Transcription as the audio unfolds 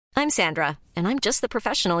I'm Sandra, and I'm just the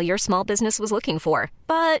professional your small business was looking for.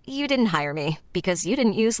 But you didn't hire me because you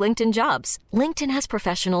didn't use LinkedIn Jobs. LinkedIn has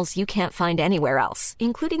professionals you can't find anywhere else,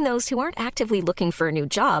 including those who aren't actively looking for a new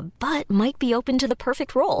job, but might be open to the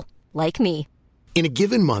perfect role, like me. In a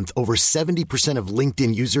given month, over 70% of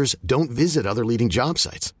LinkedIn users don't visit other leading job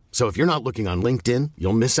sites. So if you're not looking on LinkedIn,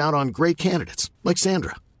 you'll miss out on great candidates like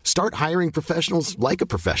Sandra. Start hiring professionals like a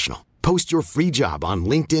professional. Post your free job on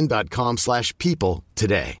linkedin.com/people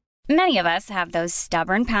today. Many of us have those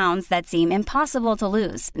stubborn pounds that seem impossible to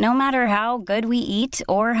lose, no matter how good we eat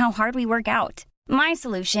or how hard we work out. My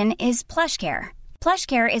solution is PlushCare.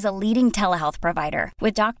 PlushCare is a leading telehealth provider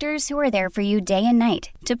with doctors who are there for you day and night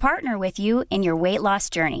to partner with you in your weight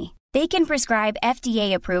loss journey. They can prescribe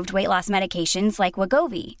FDA-approved weight loss medications like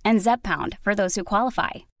Wegovy and Zepbound for those who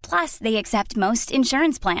qualify. Plus, they accept most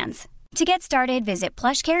insurance plans. To get started, visit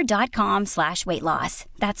plushcare.com/weightloss.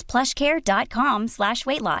 That's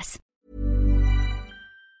plushcare.com/weightloss.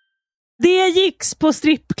 Det gicks på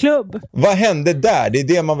strippklubb. Vad hände där? Det är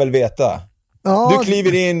det man vill veta. Ja. Du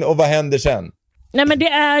kliver in och vad händer sen? Nej, men det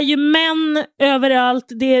är ju män överallt.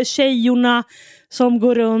 Det är tjejorna som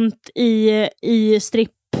går runt i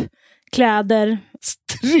strippkläder.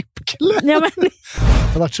 Strippkläder? Ja, men...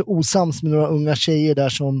 Jag har varit så osams med några unga tjejer där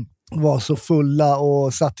som var så fulla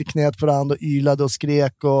och satt i knät på varandra och ylade och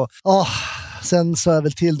skrek. Sen sa jag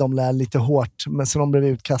väl till dem lite hårt, men så de blev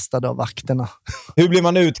utkastade av vakterna. Hur blir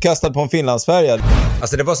man utkastad på en Finlandsfärja?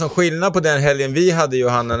 Alltså det var som skillnad på den helgen vi hade,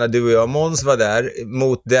 Johanna, när du och jag och Måns var där,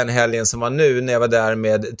 mot den helgen som var nu när jag var där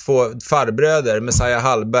med 2 farbröder, Messiah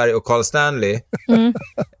Hallberg och Carl Stanley. Mm.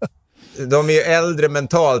 De är ju äldre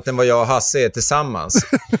mentalt än vad jag och Hasse är tillsammans.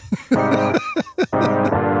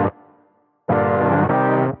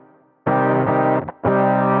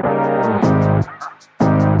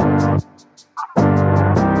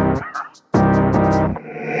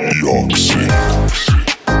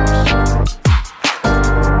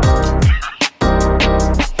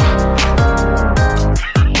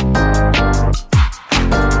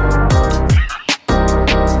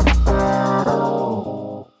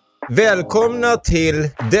 Välkomna till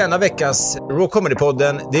denna veckas Raw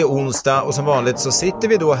Comedy-podden. Det är onsdag och som vanligt så sitter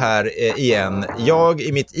vi då här igen. Jag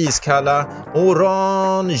i mitt iskalla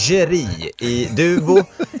orangeri i Dubo.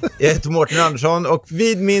 Jag heter Mårten Andersson och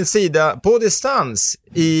vid min sida på distans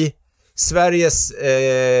i Sveriges,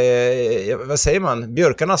 vad säger man?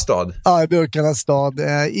 Björkarnas stad. Ja, Björkarnas stad.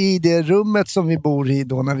 I det rummet som vi bor i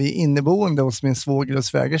då när vi är inneboende hos min svåger och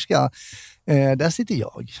svägerska. Där sitter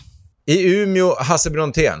jag. I Umeå, Hasse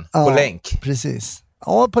Brontén, på länk. Precis.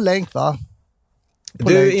 Ja, på länk va?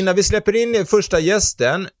 Länk. Innan vi släpper in första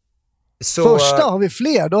gästen så... Första? Har vi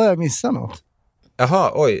fler? Då har jag missat något.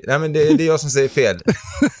 Jaha, oj. Nej, men det är jag som säger fel.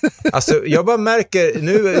 Alltså, jag bara märker,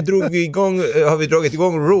 nu har vi dragit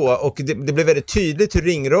igång Raw och det blev väldigt tydligt hur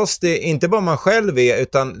ringrostig inte bara man själv är,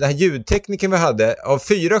 utan den här ljudtekniken vi hade, av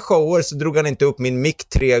 4 shower så drog han inte upp min mic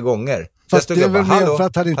 3 gånger. Fast det är väl mer för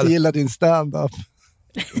att han inte gillar din stand-up.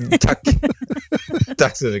 Tack.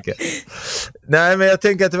 Tack så mycket. Nej, men jag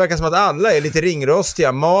tänker att det verkar som att alla är lite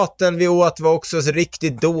ringrostiga. Maten vi åt var också så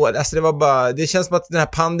riktigt dålig. Alltså det känns som att den här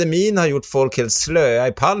pandemin har gjort folk helt slöa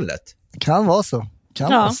i pallet. Kan vara så.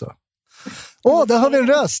 Vara så. Där har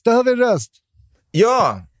vi en röst.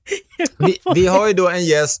 Ja. Vi har ju då en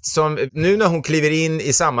gäst som nu när hon kliver in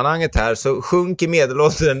i sammanhanget här så sjunker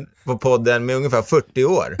medelåldern på podden med ungefär 40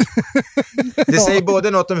 år. Det säger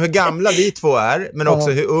både något om hur gamla vi två är, men också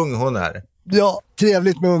hur ung hon är. Ja,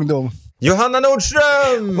 trevligt med ungdom. Johanna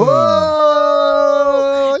Nordström!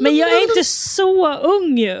 Men jag är inte så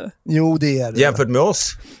ung ju. Jo, det är det. Jämfört med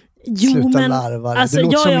oss. Sluta larva. Alltså, det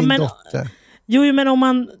låter som min dotter. Jo, men om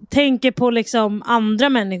man tänker på liksom andra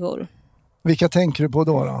människor. Vilka tänker du på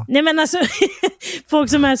då? Nej, men alltså folk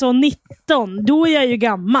som är så 19, då är jag ju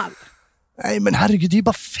gammal. Nej, men herregud, det är ju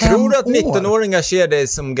bara 5 år. Tror du att 19-åringar ser dig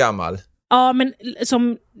som gammal? Ja, men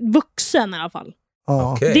som vuxen i alla fall.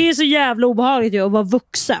 Ja. Okay. Det är så jävla obehagligt att vara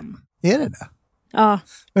vuxen. Är det det? Ja.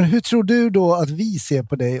 Men hur tror du då att vi ser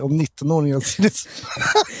på dig om 19-åringar ser det?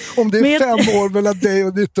 Om det är 5 år mellan dig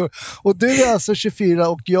och 19. Och du är alltså 24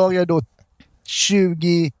 och jag är då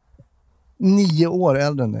 29 år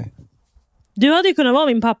äldre än dig. Du hade ju kunnat vara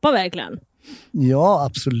min pappa verkligen. Ja,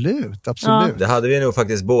 absolut. Ja. Det hade vi nog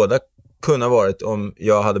faktiskt båda kunnat varit om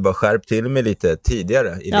jag hade bara skärpt till mig lite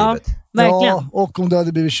tidigare i livet. Verkligen. Ja, och om du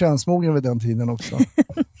hade blivit könsmogen vid den tiden också.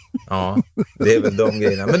 Ja, det är väl de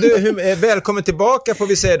grejerna. Men du, välkommen tillbaka får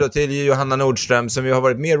vi säga då till Johanna Nordström som ju har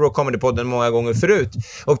varit med i Raw Comedy-podden många gånger förut.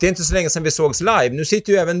 Och det är inte så länge sedan vi sågs live. Nu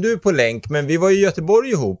sitter ju även du på länk, men vi var ju i Göteborg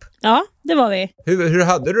ihop. Ja, det var vi. Hur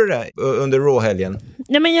hade du det under Raw-helgen?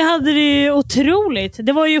 Nej, men jag hade det ju otroligt.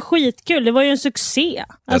 Det var ju skitkul. Det var ju en succé.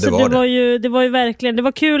 Alltså, ja, det var ju verkligen... Det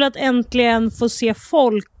var kul att äntligen få se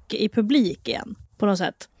folk i publik igen, på något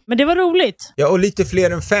sätt. Men det var roligt. Ja, och lite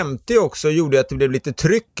fler än 50 också gjorde att det blev lite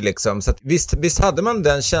tryck liksom. Så att visst hade man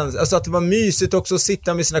den känslan. Alltså att det var mysigt också att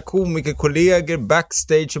sitta med sina komikerkollegor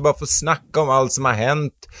backstage och bara få snacka om allt som har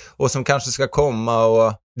hänt och som kanske ska komma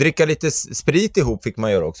och dricka lite sprit ihop fick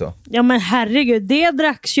man göra också. Ja, men herregud, det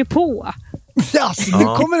dracks ju på. Alltså, nu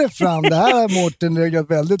kommer det fram. Det här har Mårten legat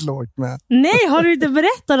väldigt lågt med. Nej, har du inte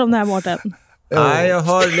berättat om det här, Mårten? Nej, jag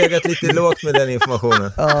har legat lite lågt med den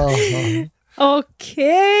informationen.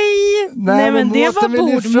 Okej. Nej, men det var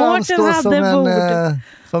bord. Mårten hade bord.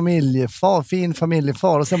 Fin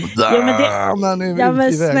familjefar. Och sen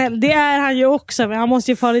det är han ju också. Men han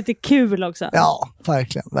måste ju få lite kul också. Ja,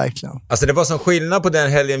 verkligen. Alltså det var som skillnad på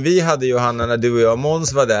den helgen vi hade, Johanna, när du och jag och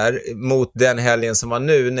Måns var där, mot den helgen som var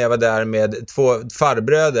nu när jag var där med 2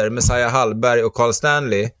 farbröder, Messiah Hallberg och Carl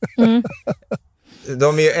Stanley.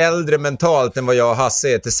 De är ju äldre mentalt än vad jag och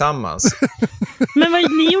Hasse är tillsammans. Men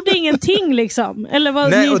ni gjorde ingenting liksom? Eller vad?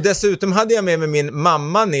 Nej, och dessutom hade jag med mig min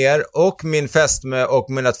mamma ner och min fästmö och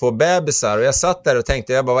mina 2 bebisar. Och jag satt där och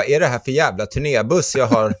tänkte, vad är det här för jävla turnébuss jag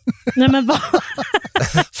har? Nej, men vad?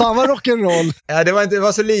 Fan vad rock'n'roll. Ja, det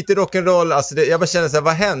var så lite rock'n'roll. Alltså jag bara kände så här,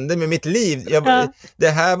 vad hände med mitt liv? Det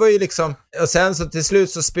här var ju liksom... Och sen så till slut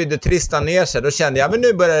så spydde Tristan ner sig. Då kände jag, men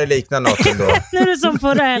nu börjar det likna något ändå. Nu är det som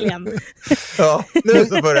förra helgen. Ja, nu är det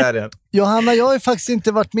som förra helgen. Johanna, jag har ju faktiskt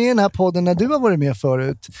inte varit med i den här podden när du har varit med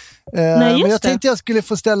förut. Nej, men jag tänkte jag skulle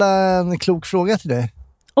få ställa en klok fråga till dig.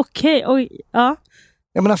 Okej, ja.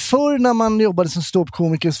 Jag menar, förr när man jobbade som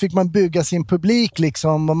ståuppkomiker så fick man bygga sin publik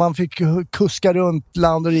liksom, och man fick kuska runt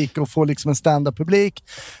land och rike och få liksom en stand-up-publik.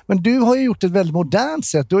 Men du har ju gjort ett väldigt modernt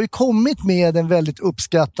sätt. Du har ju kommit med en väldigt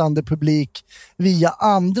uppskattande publik via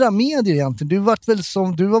andra medier egentligen. Du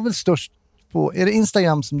var väl störst på, är det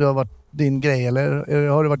Instagram som du har varit din grej eller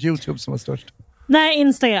har det varit YouTube som var störst? Nej,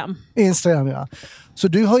 Instagram, ja. Så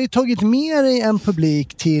du har ju tagit med dig en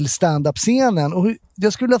publik till stand-up-scenen. Och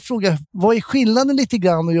jag skulle vilja fråga, vad är skillnaden lite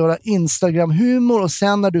grann att göra Instagram-humor och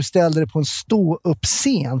sen när du ställde dig på en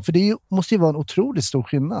stå-upp-scen? För det måste ju vara en otroligt stor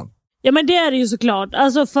skillnad. Ja, men det är det ju såklart.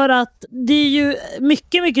 Alltså för att det är ju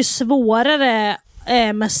mycket, mycket svårare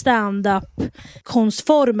med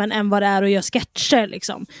stand-up-konstformen än vad det är att göra sketcher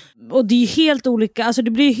liksom. Och det är ju helt olika, alltså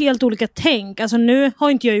det blir ju helt olika tänk. Alltså nu har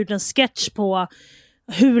inte jag gjort en sketch på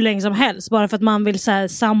hur länge som helst, bara för att man vill så här,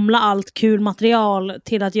 samla allt kul material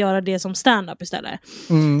till att göra det som stand-up istället.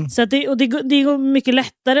 Så att det går mycket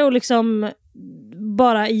lättare att liksom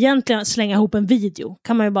bara egentligen slänga ihop en video.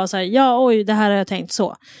 Kan man ju bara säga, det här har jag tänkt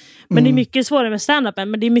så. Men det är mycket svårare med stand-upen,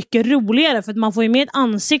 men det är mycket roligare för att man får ju med ett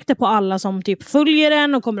ansikte på alla som typ följer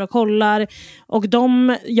en och kommer och kollar. Och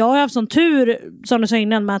jag har haft sån tur, som du sa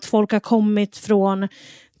innan, med att folk har kommit från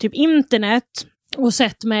typ internet och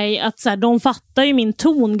sett mig, att så här, de fattar ju min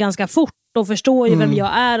ton ganska fort och förstår ju vem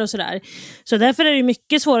jag är och sådär. Så därför är det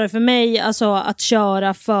mycket svårare för mig alltså, att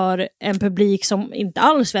köra för en publik som inte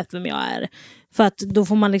alls vet vem jag är. För att då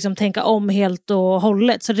får man liksom tänka om helt och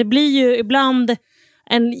hållet. Så det blir ju ibland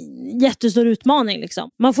en jättestor utmaning liksom.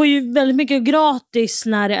 Man får ju väldigt mycket gratis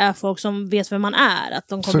när det är folk som vet vem man är. Att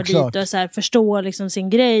de kommer dit och så här, förstår liksom sin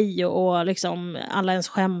grej och liksom alla ens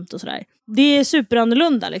skämt och sådär. Det är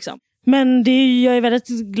superannorlunda liksom. Men jag är väldigt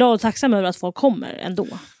glad och tacksam över att folk kommer ändå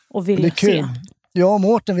och vill se. Jag och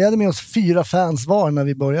Mårten, vi hade med oss 4 fans var när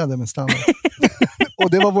vi började med stand-up. Och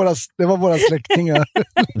det var våra släktingar.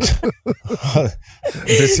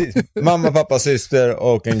 Precis. Mamma, pappa, syster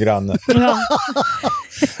och en granne. Ja.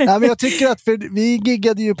 Nej, men jag tycker att vi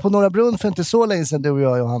giggade ju på Norra Brunn för inte så länge sedan, du och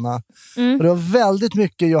jag, Johanna. Och det var väldigt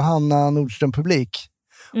mycket Johanna Nordström-publik.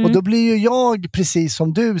 Och då blir ju jag, precis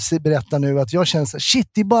som du berättar nu, att jag känner så shit,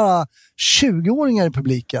 det är bara 20-åringar i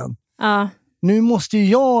publiken. Nu måste ju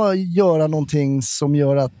jag göra någonting som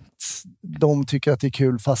gör att de tycker att det är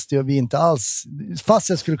kul fast vi inte alls, fast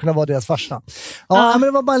jag skulle kunna vara deras farsa. Men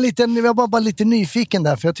det var bara lite nyfiken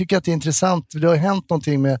där, för jag tycker att det är intressant. Det har hänt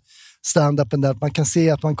någonting med stand-upen där, att man kan se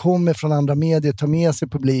att man kommer från andra medier, tar med sig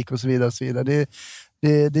publik och så vidare och så vidare.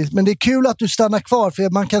 Men det är kul att du stannar kvar, för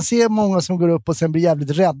man kan se många som går upp och sen blir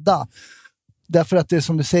jävligt rädda. Därför att det är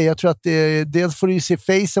som du säger, jag tror att dels får du ju se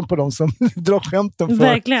facen på dem som drar skämten för.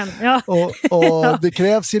 Verkligen, ja. Och det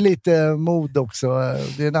krävs ju lite mod också.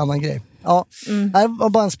 Det är en annan grej. Ja, det var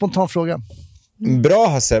bara en spontan fråga. Bra,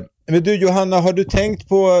 Hasse. Men du Johanna, har du tänkt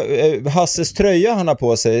på Hasses tröja han har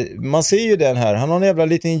på sig? Man ser ju den här. Han har en jävla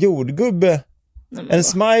liten jordgubbe. En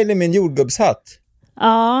smiley med en jordgubbshatt.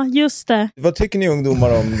 Ja, just det. Vad tycker ni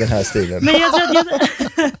ungdomar om den här stilen? Men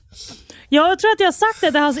jag tror att jag har sagt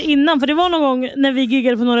det till Hasse innan, för det var någon gång när vi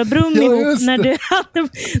giggade på Norra Brunn ihop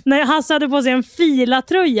när Hasse hade på sig en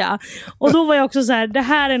filatröja. Och då var jag också så här: det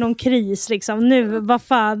här är någon kris liksom. Nu, vad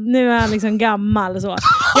fan, nu är han liksom gammal så.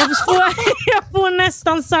 Jag får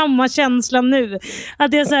nästan samma känsla nu.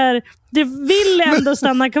 Att det är så här, det vill ändå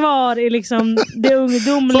stanna kvar i liksom det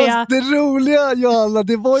ungdomliga. Fast det roliga, Johanna,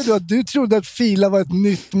 det var ju då att du trodde att Fila var ett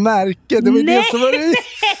nytt märke. Det var ju det som var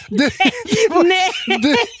nej.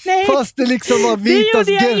 Fast det liksom var Vitas.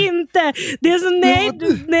 Det gjorde jag inte. Det som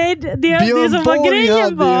var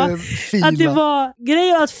grejen var att det var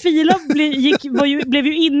grejen att Fila blev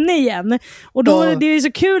ju inne igen. Och då det är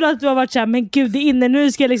så kul att du har varit så här: men gud, det är inne,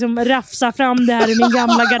 nu ska jag liksom rafsa fram det här i min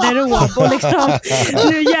gamla garderob och liksom,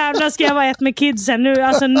 nu jävlar ska jag vara ett med kidsen, nu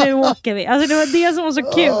åker vi. Alltså det var det som var så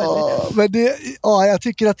kul. Men jag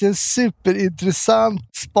tycker att det är en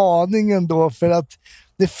superintressant spaning ändå, för att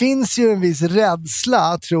det finns ju en viss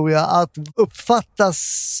rädsla, tror jag, att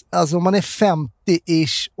uppfattas, alltså om man är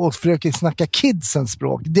 50-ish och försöker snacka kidsens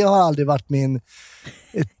språk. Det har aldrig varit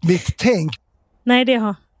mitt tänk. Nej, det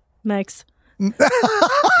har märks.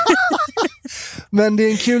 Men det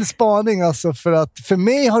är en kul spaning alltså, för att för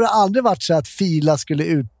mig har det aldrig varit så att Fila skulle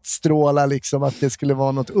utstråla liksom att det skulle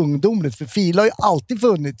vara något ungdomligt, för Fila har ju alltid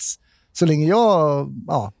funnits så länge jag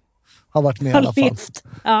har varit med i alla fall.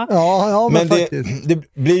 Ja, men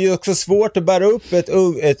det blir ju också svårt att bära upp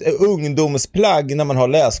ett ungdomsplagg när man har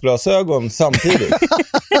läsglasögon samtidigt.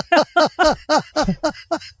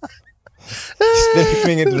 Det spelar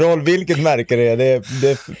ingen roll vilket märke det är.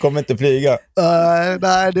 Det kommer inte flyga.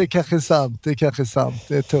 Nej, det är kanske sant. Det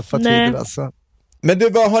är tuffa tider alltså. Men du,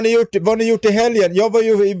 vad har ni gjort i helgen? Jag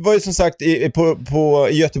var ju som sagt i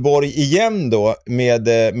Göteborg igen då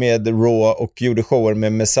med Raw och gjorde shower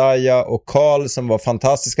med Messiah och Carl som var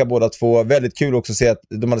fantastiska båda två. Väldigt kul också att se att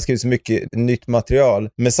de hade skrivit så mycket nytt material.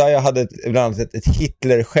 Messiah hade bland annat ett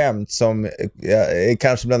Hitler-skämt som är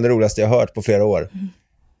kanske bland det roligaste jag har hört på flera år.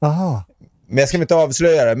 Aha. Men jag ska inte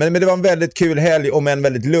avslöja det. Men det var en väldigt kul helg, om en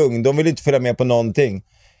väldigt lugn. De ville inte följa med på någonting.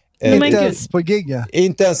 Inte ens på gigga.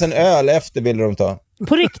 Inte ens en öl efter ville de ta.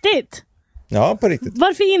 På riktigt? Ja, på riktigt.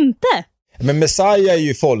 Varför inte? Men Messiah är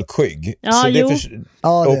ju folkskygg. Ja, så jo.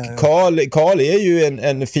 Och Carl är ju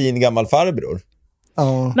en fin gammal farbror.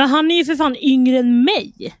 Ja. Men han är ju för fan yngre än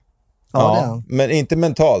mig. Ja, men inte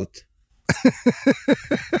mentalt.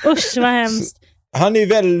 Usch, vad hemskt. Han är ju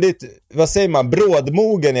väldigt, vad säger man,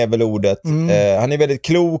 brådmogen är väl ordet. Han är väldigt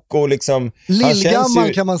klok och liksom...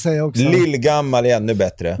 Lillgammal kan man säga också. Lillgammal är ännu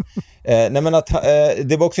bättre. Nej, men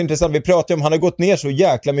det var också intressant, vi pratade om han har gått ner så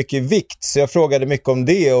jäkla mycket i vikt, så jag frågade mycket om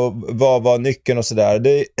det och vad var nyckeln och sådär.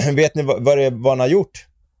 Vet ni vad han har gjort?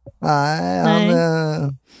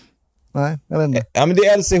 Nej, jag vet inte. Ja, men det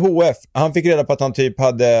är LCHF. Han fick reda på att han typ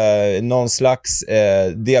hade någon slags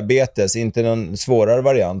diabetes, inte någon svårare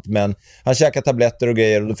variant, men han käkade tabletter och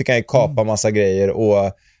grejer och då fick han ju kapa massa grejer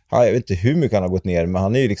och jag vet inte hur mycket han har gått ner, men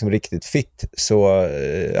han är ju liksom riktigt fit. Så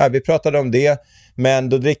vi pratade om det, men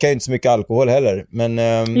då dricker jag inte så mycket alkohol heller. Men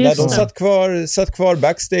när de satt kvar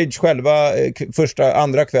backstage själva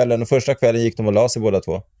andra kvällen, och första kvällen gick de och la sig båda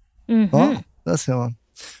två. Mm-hmm. Ja, det ser man.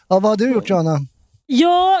 Ja, vad har du gjort, Johanna?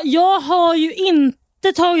 Ja, jag har ju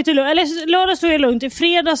inte tagit det lugnt. Eller lördag stod jag lugnt. I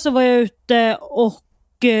fredag så var jag ute och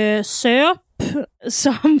söp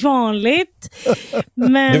som vanligt.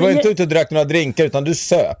 Men du var inte ute och drack några drinkar utan du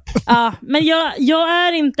söp. Ja, men jag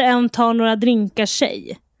är inte en tar några drinkar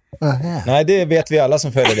tjej. Nej, det vet vi alla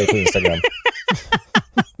som följer dig på Instagram.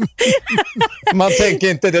 Man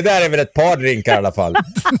tänker inte, det där är väl ett par drinkar i alla fall.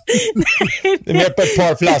 Det är mer på ett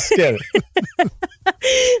par flaskor.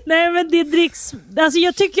 Nej, men det dricks. Alltså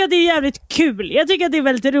jag tycker att det är jävligt kul. Jag tycker att det är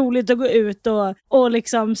väldigt roligt att gå ut och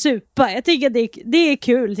liksom supa. Jag tycker att det är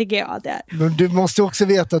kul, tycker jag att det är. Men du måste också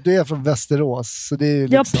veta att du är från Västerås, så det är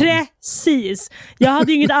liksom... Ja, precis. Jag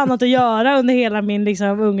hade ju inget annat att göra under hela min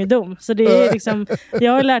liksom ungdom. Så det är liksom,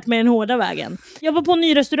 jag har lärt mig den hårda vägen. Jag var på en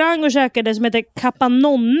ny restaurang och käkade som heter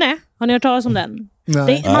Capanonne. Har ni hört talas om den?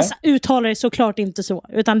 Nej. Man uttalar det såklart inte så,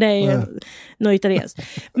 utan det är ju något italienskt.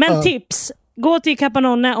 Men tips, gå till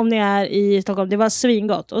Capanonne om ni är i Stockholm. Det var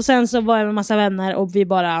svingott. Och sen så var jag med massa vänner och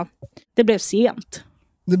det blev sent.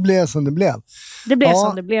 Det blev som det blev. Det blev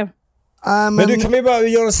som det blev. Men du, kan vi bara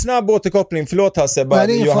göra en snabb återkoppling, förlåt Hasse, bara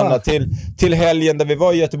Johanna, till helgen där vi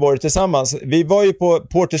var i Göteborg tillsammans. Vi var ju på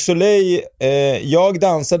Port Soleil, jag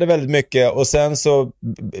dansade väldigt mycket och sen så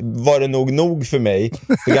var det nog för mig,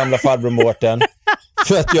 för gamla farbror Mårten.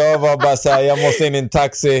 För att jag var bara så här, jag måste in i en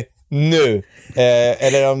taxi nu.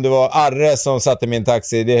 Eller om det var Arre som satte min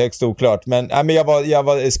taxi, det är högst oklart. Men jag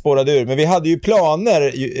var spårad ur. Men vi hade ju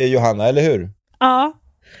planer, Johanna, eller hur? Ja.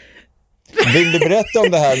 Vill du berätta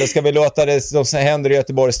om det här? Eller ska vi låta det som händer i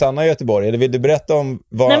Göteborg stanna i Göteborg? Eller vill du berätta om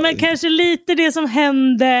vad... Nej, men kanske lite det som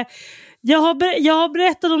hände. Jag har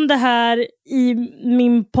berättat om det här i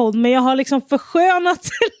min podd, men jag har liksom förskönat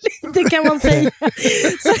lite, kan man säga.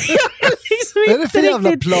 Så jag liksom vad är det för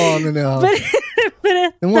jävla planer ni har?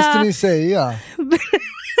 Berätta. Det måste ni säga.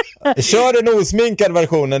 Kör den osminkad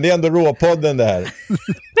versionen, det är ändå råpodden det här.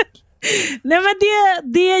 Nej, men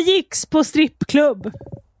det gicks på strippklubb.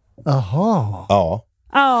 Aha.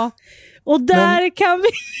 Ja. Och där kan vi...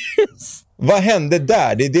 Vad hände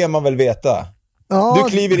där? Det är det man vill veta. Ja. Du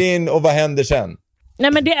kliver in och vad händer sen?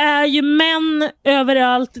 Nej, men det är ju män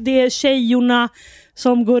överallt. Det är tjejorna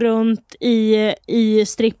som går runt i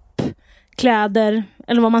strippkläder.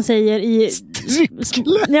 Eller vad man säger.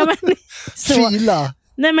 Strippkläder? Ja, men, så. Fila.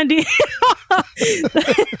 Nej, men det...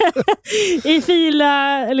 I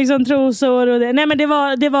fila liksom, trosor och det. Nej, men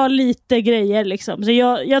det var lite grejer liksom. Så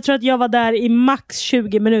jag tror att jag var där i max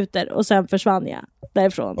 20 minuter och sen försvann jag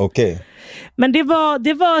därifrån. Okej. Men det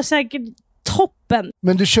var säkert toppen.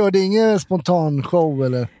 Men du körde ingen spontan show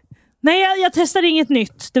eller? Nej, jag testade inget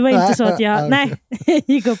nytt. Det var inte så att jag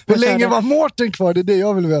gick upp och hur länge körde. var Mårten kvar? Det är det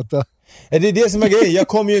jag vill veta. Det är det som är grejen, jag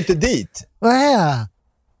kom ju inte dit. Nej,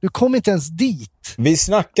 du kom inte ens dit. Vi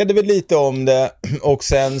snackade väl lite om det och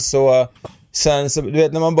sen så du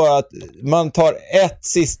vet när man tar ett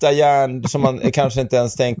sista järn som man kanske inte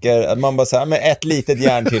ens tänker att man bara säger men ett litet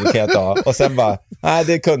järn till kan jag ta och sen bara nej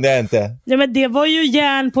det kunde jag inte. Ja, men det var ju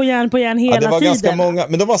järn på järn på järn hela tiden. Det var ganska många,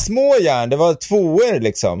 men de var små järn, det var 2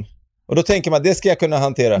 liksom. Och då tänker man, det ska jag kunna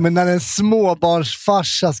hantera. Men när en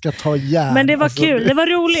småbarnsfarsa ska ta järn. Men det var kul, det var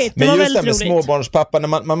roligt. Men det var just det med roligt. småbarnspappa,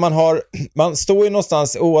 när man står ju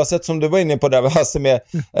någonstans, oavsett som du var inne på där Hasse med,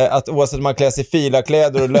 att oavsett om man klär sig i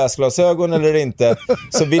filakläder och läsglasögon eller inte,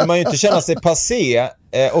 så vill man ju inte känna sig passé.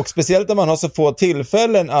 Och speciellt när man har så få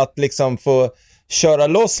tillfällen att liksom få köra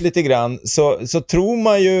loss lite grann, så tror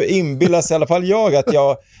man ju, inbillas i alla fall jag, att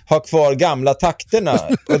jag har kvar gamla takterna.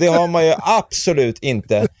 Och det har man ju absolut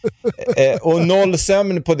inte. Och noll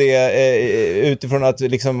sömn på det utifrån att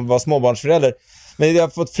liksom vara småbarnsförälder. Men jag har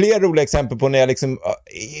fått fler roliga exempel på när jag liksom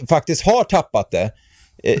faktiskt har tappat det.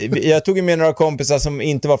 Jag tog med några kompisar som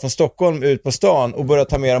inte var från Stockholm ut på stan och började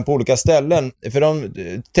ta med dem på olika ställen. För de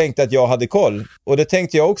tänkte att jag hade koll. Och det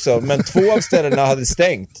tänkte jag också. Men 2 av ställena hade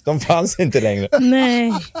stängt. De fanns inte längre.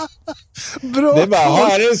 Nej. Bra. Det var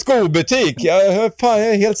här är en skobutik. Jag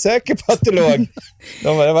är helt säker på att det låg.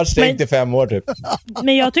 De har varit stängt i 5 år typ.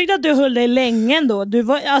 Men jag tyckte att du höll dig länge ändå. Du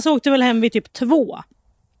åkte väl hem vid typ 2?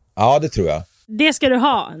 Ja, det tror jag. Det ska du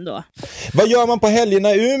ha ändå. Vad gör man på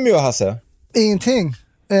helgerna i Umeå, Hasse? Ingenting.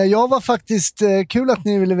 Jag var faktiskt, kul att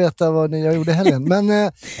ni ville veta vad jag gjorde helgen.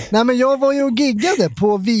 Men jag var ju och giggade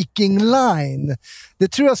på Viking Line. Det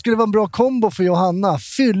tror jag skulle vara en bra kombo för Johanna.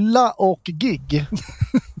 Fylla och gig.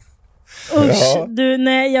 Usch,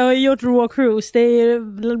 jag har gjort Raw Cruise. Det är ju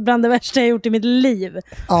bland det värsta jag gjort i mitt liv.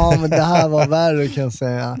 Ja, men det här var värre kan jag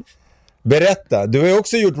säga. Berätta, du har ju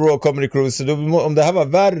också gjort Raw Comedy Cruise, så om det här var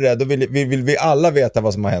värre, då vill vi alla veta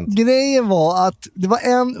vad som har hänt. Grejen var att det var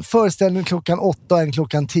en föreställning klockan 8 och en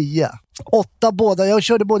klockan 10. 8 båda, jag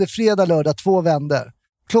körde både fredag och lördag, 2 vändor.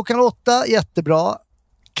 Klockan 8, jättebra.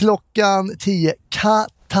 Klockan 10,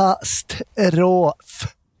 katastrof.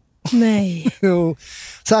 Nej. Jo.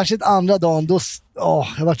 Särskilt andra dagen, då,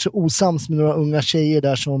 jag var så osams med några unga tjejer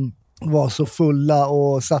där som var så fulla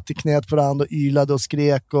och satt i knät på varandra och ylade och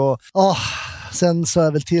skrek och sen sa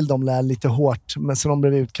jag väl till dem lite hårt, men så de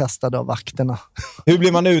blev utkastade av vakterna. Hur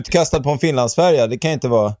blir man utkastad på en Finlandsfärja? Det kan inte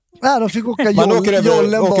vara... Nej, de fick åka man åker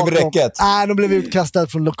över räcket. Nej, de blev utkastade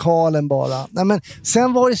från lokalen bara. Nej, men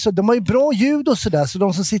sen var det så, de har ju bra ljud och sådär, så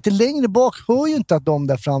de som sitter längre bak hör ju inte att de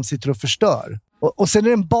där fram sitter och förstör. Och sen är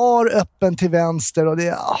det en bar öppen till vänster och det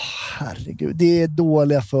är, herregud, det är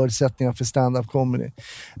dåliga förutsättningar för stand-up comedy.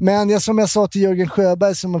 Men som jag sa till Jörgen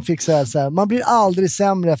Sjöberg, som man fick så här, man blir aldrig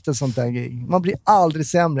sämre efter sånt där gig. Man blir aldrig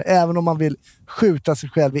sämre, även om man vill skjuta sig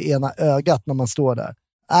själv i ena ögat när man står där.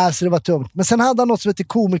 Så det var tungt. Men sen hade han något som heter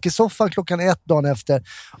komikersoffan klockan 1 dagen efter.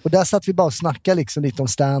 Och där satt vi bara och snackade liksom lite om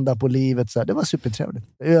stand-up och livet. Så här. Det var supertrevligt.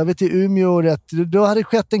 I övrigt i Umeå, då hade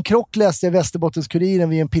skett en krock, läste jag i Västerbottens-Kuriren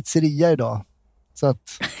vid en pizzeria idag. Så att...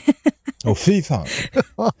 fy fan.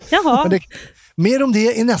 Jaha. Mer om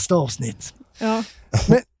det i nästa avsnitt. Ja.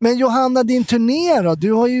 Men Johanna, din turné då?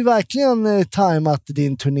 Du har ju verkligen tajmat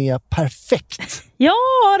din turné perfekt. Ja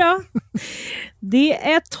då. Det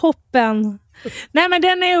är toppen. Nej, men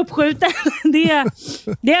den är uppskjuten.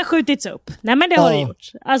 Det har skjutits upp. Nej, men det har det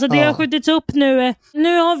gjort. Alltså det har skjutits upp nu.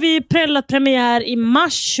 Nu har vi prällat premiär i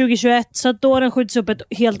mars 2021, så att då har den skjutits upp ett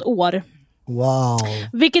helt år. Wow.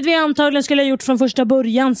 Vilket vi antagligen skulle ha gjort från första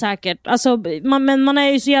början säkert. Alltså, men man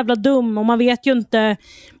är ju så jävla dum och man vet ju inte.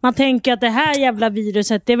 Man tänker att det här jävla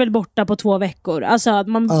viruset, det är väl borta på 2 veckor. Alltså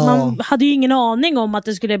man hade ju ingen aning om att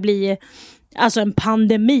det skulle bli en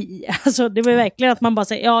pandemi. Alltså det var verkligen att man bara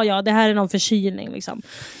säger ja, det här är någon förkylning liksom.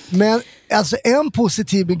 Men alltså en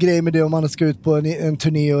positiv grej med det om man ska ut på en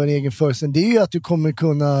turné och en egen föreställning, det är ju att du kommer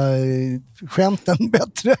kunna skämten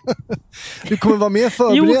bättre. Du kommer vara mer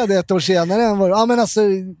förberedd ett år senare än vad men alltså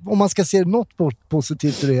om man ska se något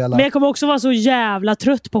positivt i det hela. Men jag kommer också vara så jävla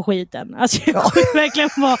trött på skiten. Alltså jag kommer verkligen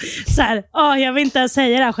vara så här, jag vill inte ens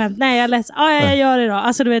säga det här skämt. Nej, jag läser. Jag gör det då.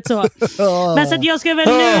 Alltså du vet så. Men så att jag ska väl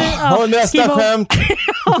nu nästa skämt.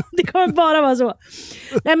 Det kommer bara vara så.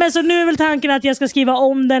 Nej, men så nu är väl tanken att jag ska skriva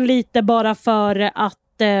om den lite bara för att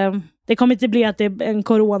det kommer inte bli att det är en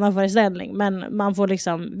coronaföreställning, men man får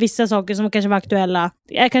liksom vissa saker som kanske var aktuella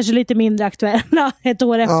är kanske lite mindre aktuella ett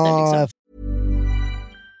år efter liksom.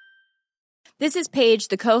 This is Paige,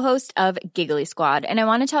 the co-host of Giggly Squad, and I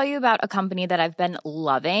want to tell you about a company that I've been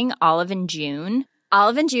loving, Olive & June.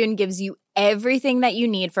 Olive & June gives you everything that you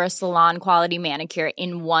need for a salon-quality manicure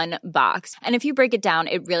in one box. And if you break it down,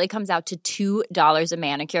 it really comes out to $2 a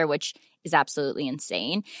manicure, which is absolutely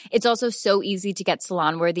insane. It's also so easy to get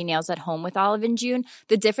salon-worthy nails at home with Olive & June.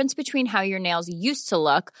 The difference between how your nails used to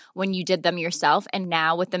look when you did them yourself and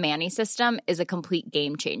now with the Mani system is a complete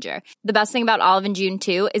game changer. The best thing about Olive & June,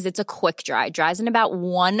 too, is it's a quick dry. Dries in about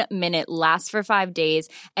 1 minute, lasts for 5 days,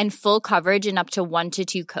 and full coverage in up to 1 to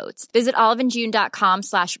 2 coats. Visit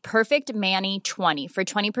oliveandjune.com/perfectmani20 for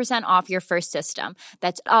 20% off your first system.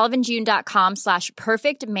 That's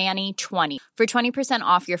oliveandjune.com/perfectmani20 for 20%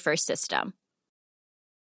 off your first system.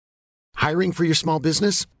 Hiring for your small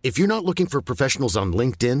business? If you're not looking for professionals on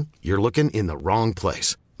LinkedIn, you're looking in the wrong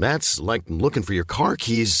place. That's like looking for your car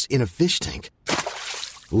keys in a fish tank.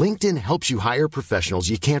 LinkedIn helps you hire professionals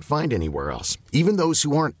you can't find anywhere else, even those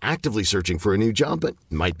who aren't actively searching for a new job but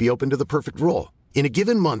might be open to the perfect role. In a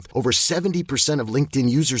given month, over 70% of LinkedIn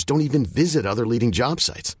users don't even visit other leading job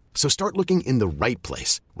sites. So start looking in the right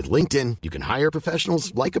place. With LinkedIn, you can hire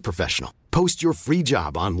professionals like a professional. Post your free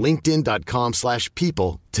job on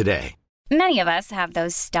linkedin.com/people today. Many of us have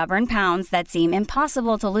those stubborn pounds that seem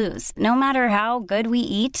impossible to lose, no matter how good we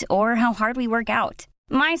eat or how hard we work out.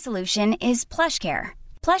 My solution is PlushCare.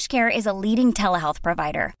 PlushCare is a leading telehealth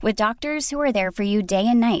provider with doctors who are there for you day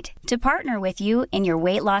and night to partner with you in your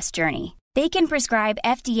weight loss journey. They can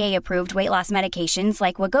prescribe FDA-approved weight loss medications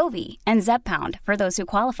like Wegovy and Zepbound for those who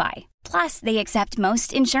qualify. Plus, they accept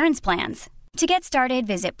most insurance plans. To get started,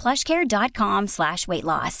 visit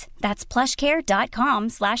plushcare.com/weightloss. That's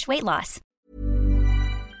plushcare.com/weightloss.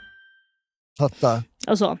 Fatta.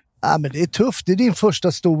 Och så. Ja, men det är tufft. Det är din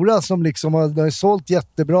första stora som liksom har sålt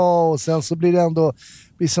jättebra och sen så blir det ändå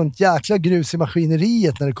sånt jäkla grus i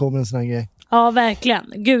maskineriet när det kommer en sån här grej. Ja,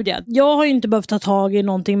 verkligen. Gud ja. Jag har ju inte behövt ta tag i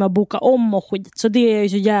någonting med att boka om och skit. Så det är jag ju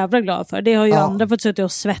så jävla glad för. Det har ju andra fått sitta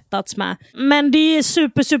och svettats med. Men det är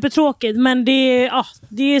super tråkigt. Men det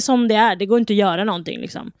är som det är. Det går inte att göra någonting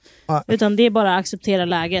liksom. Utan det är bara att acceptera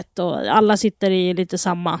läget. Och alla sitter i lite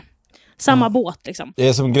samma båt liksom. Det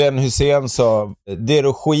är som Glenn Hussein sa. Det är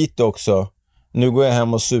då skit också. Nu går jag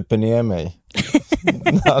hem och super ner mig.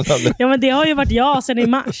 Ja, men det har ju varit jag sedan i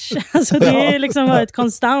mars. Alltså det har liksom varit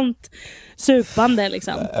konstant supande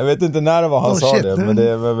liksom. Jag vet inte när det var han sa det, men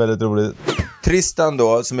det var väldigt roligt. Tristan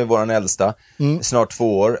då, som är våran äldsta, snart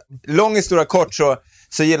 2 år. Lång historia kort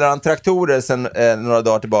så gillar han traktorer sen några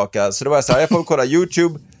dagar tillbaka. Så det var så här, jag får kolla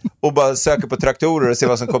YouTube och bara söka på traktorer och se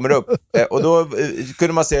vad som kommer upp. Och då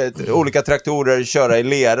kunde man se olika traktorer köra i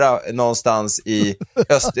lera någonstans i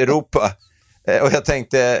Östeuropa. Och jag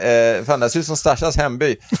tänkte, fan det ser ut som Stashas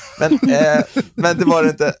hemby. Men det var det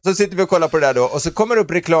inte. Så sitter vi och kollar på det där då. Och så kommer det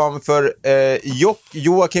upp reklam för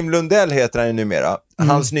Joakim Lundell heter han ju numera.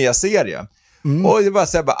 Hans nya serie. Och det var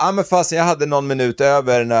så här, men fast jag hade någon minut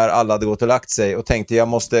över när alla hade gått och lagt sig. Och tänkte jag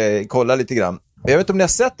måste kolla lite grann. Jag vet inte om ni har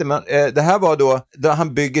sett det, men det här var då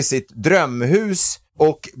han bygger sitt drömhus.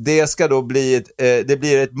 Och det ska då bli det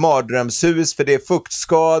blir ett mardrömshus för det är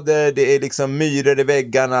fuktskador, det är liksom myror i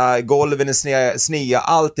väggarna, golven är snea,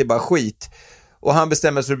 allt är bara skit. Och han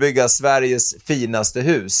bestämmer sig för att bygga Sveriges finaste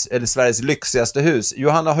hus, eller Sveriges lyxigaste hus.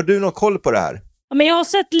 Johanna, har du någon koll på det här? Men jag har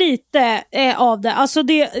sett lite av det. Alltså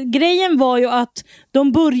grejen var ju att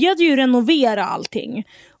de började ju renovera allting.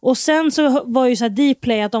 Och sen så var ju så här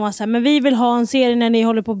Dplay att de var så här, men vi vill ha en serie när ni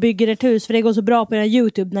håller på att bygga ett hus för det går så bra på era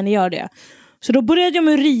YouTube när ni gör det. Så då började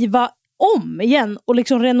de riva om igen och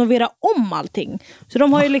liksom renovera om allting. Så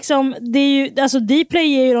de har ju liksom, det är ju, alltså Dplay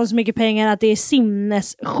ger ju dem så mycket pengar att det är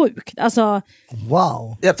sinnessjukt. Alltså...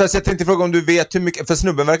 Wow. Ja, fast jag tänkte fråga om du vet hur mycket, för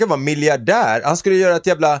snubben verkar vara miljardär. Han skulle göra ett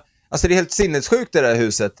jävla, alltså det är helt sinnessjukt det där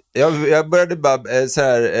huset. Jag började bara så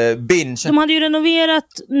här binge. De hade ju renoverat,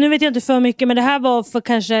 nu vet jag inte för mycket, men det här var för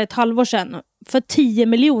kanske ett halvår sedan. För 10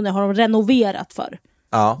 miljoner har de renoverat för.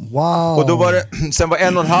 Ja. Wow. Och då var det, sen var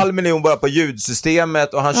 1,5 miljon bara på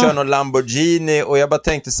ljudsystemet och han kör någon Lamborghini och jag bara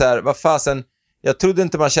tänkte så här, vad fasen, jag trodde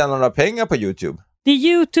inte man tjänade några pengar på YouTube. Det är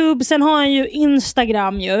YouTube, sen har han ju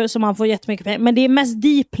Instagram ju, som han får jättemycket pengar. Men det är mest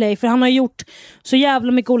Dplay, för han har gjort så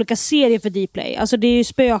jävla mycket olika serier för Dplay. Alltså det är ju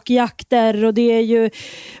spökjakter och det är ju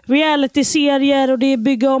reality-serier och det är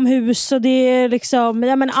bygga om hus och det är liksom,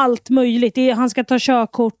 ja men allt möjligt. Det är, han ska ta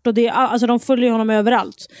körkort och det är, alltså de följer honom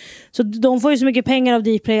överallt. Så de får ju så mycket pengar av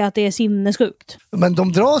Dplay att det är sinnessjukt. Men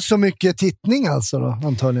de drar så mycket tittning alltså då,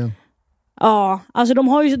 antagligen. Ja, alltså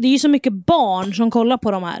det är ju så mycket barn som kollar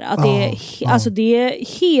på de här att alltså det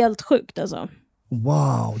är helt sjukt alltså.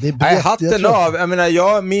 Wow, det är Nej, hatten av. Jag menar,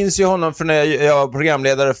 jag minns ju honom från när jag var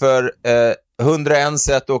programledare för 101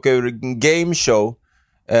 sätt åka ur game show.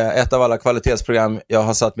 Ett av alla kvalitetsprogram jag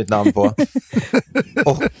har satt mitt namn på.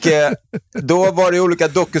 Och då var det olika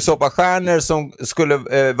dokusåpastjärnor som skulle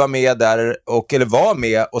vara med där eller var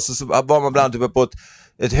med, och så var man bland annat uppe på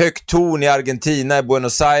ett högt torn i Argentina, i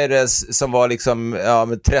Buenos Aires, som var liksom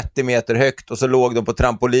med 30 meter högt, och så låg de på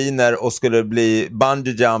trampoliner och skulle bli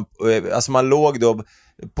bungee jump. Alltså man låg då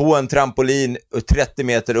på en trampolin 30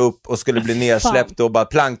 meter upp och skulle bli nersläppt och bara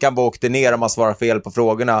plankan åkte ner om man svarade fel på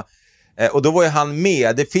frågorna. Och då var ju han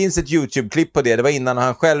med. Det finns ett YouTube-klipp på det. Det var innan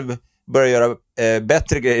han själv började göra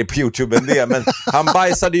bättre grejer på YouTube än det. Men han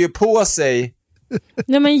bajsade ju på sig.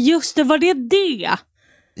 Nej men just det, var det?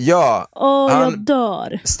 Ja. Jag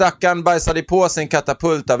dör. Stackarn bajsade på sig en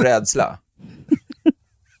katapult av rädsla.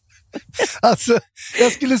 Alltså,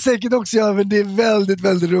 jag skulle säkert också göra, men det är väldigt,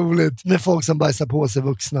 väldigt roligt med folk som bajsar på sig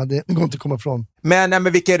vuxna. Det går inte att komma ifrån. Men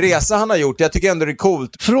vilken resa han har gjort. Jag tycker ändå det är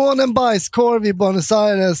coolt. Från en bajskorv i Buenos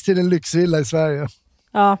Aires till en lyxvilla i Sverige.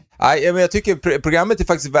 Ja. Nej, men jag tycker programmet är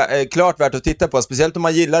faktiskt klart värt att titta på. Speciellt om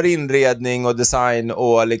man gillar inredning och design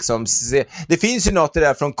och liksom se. Det finns ju något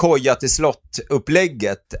där från koja till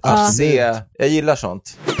slott-upplägget att se. Jag gillar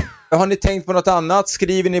sånt. Har ni tänkt på något annat?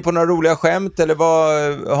 Skriver ni på några roliga skämt? Eller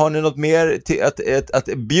har ni något mer att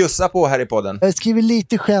bjussa på här i podden? Jag skriver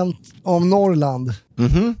lite skämt om Norrland.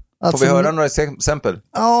 Mhm. Får vi höra några exempel?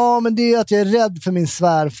 Ja, men det är att jag är rädd för min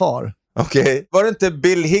svärfar. Okej. Var det inte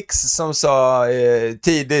Bill Hicks som sa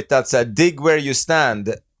tidigt att så här, dig where you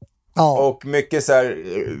stand? Ja. Och mycket så här,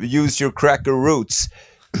 use your cracker roots.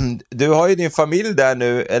 Du har ju din familj där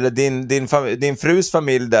nu, eller din frus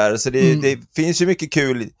familj där, så det finns ju mycket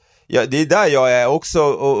kul. Ja, det är där jag är också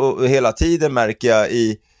och hela tiden märker jag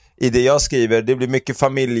i det jag skriver. Det blir mycket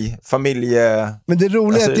familje... Men det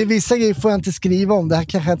roliga är att det är vissa grejer får jag inte skriva om. Det här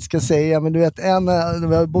kanske jag inte ska säga, men du vet, vi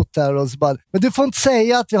har bott här och så bara, men du får inte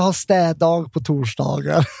säga att vi har städdag på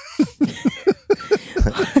torsdagar.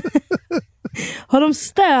 Har de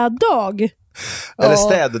städdag? Eller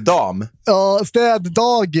städdam? Ja,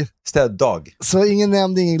 städdag. Städdag. Så ingen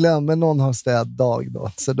nämnde, ingen glöm, men någon har städdag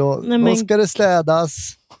då. Så då ska det städas.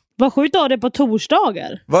 Vad sjukt av det på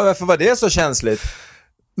torsdagar? Varför var det så känsligt?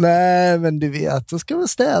 Nej, men du vet, då ska det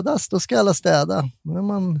städas. Då ska alla städa.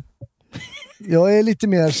 Men jag är lite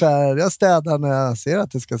mer så här, jag städar när jag ser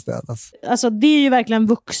att det ska städas. Alltså det är ju verkligen en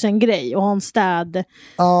vuxen grej att ha en städ.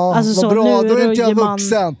 Ja, alltså, vad så, bra, då är inte jag man...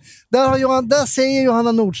 vuxen. Där säger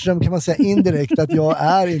Johanna Nordström, kan man säga indirekt, att jag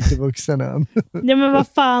är inte vuxen än. Ja, men vad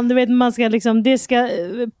fan, du vet, man ska liksom, det ska,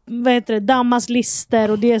 vad heter det, dammas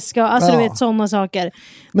lister och det ska, alltså du vet, sådana saker.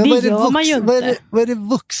 Men det gör man ju inte. Vad är det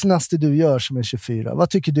vuxnaste du gör som är 24? Vad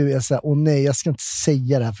tycker du är så här, nej, jag ska inte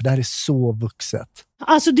säga det här för det här är så vuxet.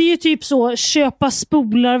 Alltså det är ju typ så, köpa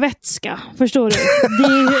spolarvätska, förstår du?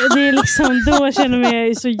 Det är liksom, då känner jag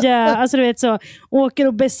mig så jävla, alltså du vet så, åker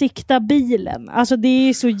och besikta bilen. Alltså det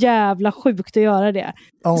är så jävla sjukt att göra det.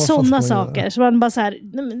 Ja, sådana saker. Så man bara så här,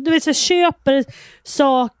 du vet så, köper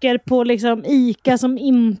saker på liksom ICA som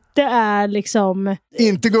inte är liksom...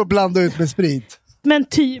 Inte går att blanda ut med sprit. Men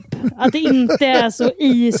typ, att det inte är så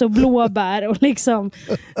is och blåbär och liksom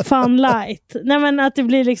fun light. Nej men att det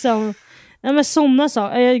blir liksom... Nej, men sådana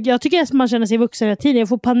saker. Jag tycker att man känner sig vuxen hela tiden. Jag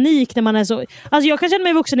får panik när man är så... Alltså jag kan känna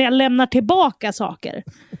mig vuxen när jag lämnar tillbaka saker.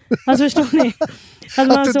 Alltså förstår ni? Att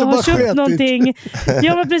man så har köpt någonting.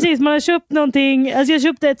 Ja men precis, man har köpt någonting. Alltså jag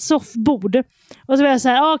köpte ett soffbord. Och så var jag så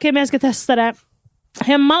här, okej, men jag ska testa det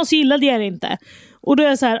hemma, och så gillade jag det inte. Och då är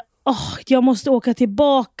jag så här, jag måste åka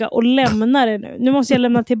tillbaka och lämna det nu. Nu måste jag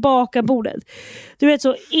lämna tillbaka bordet. Du vet,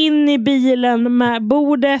 så in i bilen med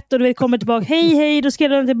bordet och du vet, kommer tillbaka. Hej, då ska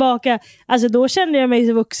jag lämna tillbaka. Alltså då kände jag mig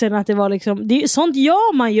så vuxen att det var liksom, sånt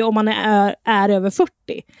gör man ju om man är över 40.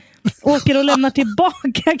 Åker och lämnar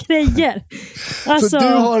tillbaka grejer. Alltså, så du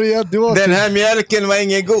har den här mjölken var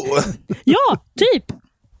ingen god. Ja, typ.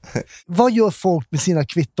 Vad gör folk med sina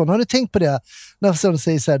kvitton? Har du tänkt på det? När de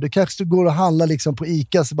säger så här, du kanske går och handlar liksom på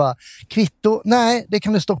ICA så bara, kvitto? Nej, det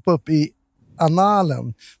kan du stoppa upp i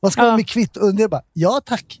analen. Vad ska de med kvitto? Och det bara, ja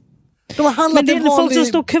tack. De har handlat. Men det är folk som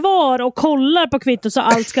står kvar och kollar på kvitto så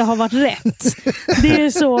allt ska ha varit rätt. Det är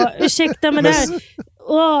så, ursäkta med det här.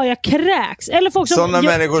 Jag kräks. Eller folk som, sådana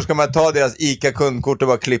människor ska man ta deras ICA-kundkort och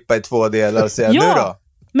bara klippa i 2 delar och säga, nu då?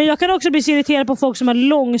 Men jag kan också bli så irriterad på folk som är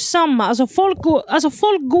långsamma. Alltså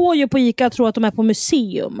folk går ju på ICA och tror att de är på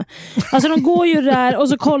museum. Alltså de går ju där och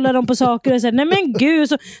så kollar de på saker och säger, nej men gud,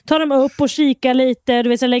 så tar de upp och kikar lite, du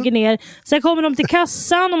vet, så lägger ner. Sen kommer de till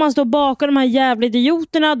kassan och man står bakom de här jävla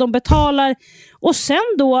idioterna, de betalar. Och sen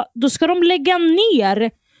då ska de lägga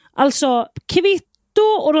ner alltså kvitto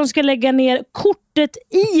och de ska lägga ner kortet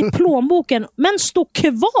i plånboken men stå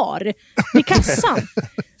kvar vid kassan.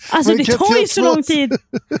 Alltså det tar ju så lång tid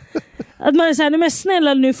att man är såhär, men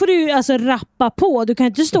snälla nu får du alltså rappa på. Du kan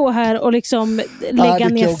inte stå här och liksom lägga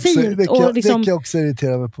ner fint. Det liksom, kan jag också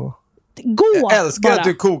irritera mig på. Jag älskar bara att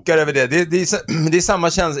du kokar över det. Det är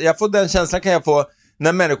samma känsla. Jag får den känslan kan jag få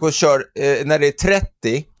när människor kör när det är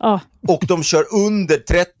 30 och de kör under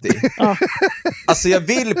 30. Alltså jag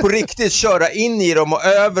vill på riktigt köra in i dem och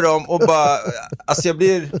över dem och bara, alltså jag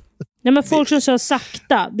blir... Nej men folk som kör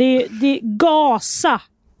sakta. Det är gasa.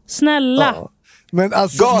 Snälla. Men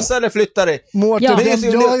alltså, gasa eller flytta dig. Mårten,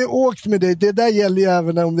 jag har ju åkt med dig. Det där gäller ju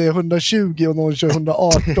även om det är 120 och någon kör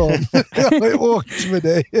 118. Jag har ju åkt med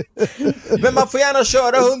dig. Men man får gärna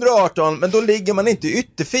köra 118, men då ligger man inte i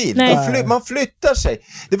ytterfil. Man flyttar sig.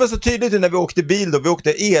 Det var så tydligt när vi åkte bil då. Vi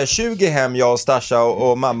åkte E20 hem, jag och Stasha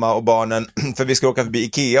och mamma och barnen. För vi ska åka förbi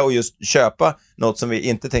Ikea och just köpa något som vi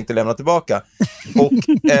inte tänkte lämna tillbaka. Och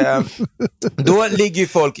då ligger ju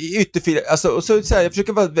folk i ytterfil. Alltså, och så här, jag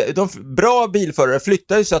försöker vara, de bra bilförare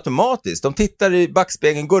flyttar ju så automatiskt. De tittar i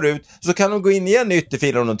backspegeln, går ut, så kan de gå in igen i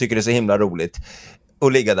ytterfilen om de tycker det är så himla roligt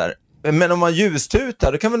och ligga där. Men om man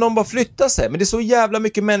ljustutar, då kan väl någon bara flytta sig. Men det är så jävla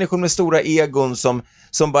mycket människor med stora egon som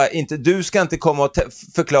bara inte, du ska inte komma och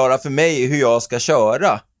förklara för mig hur jag ska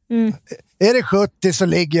köra. Är det 70 så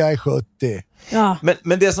ligger jag i 70. Ja.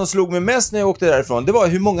 Men det som slog mig mest när jag åkte därifrån, det var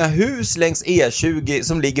hur många hus längs E20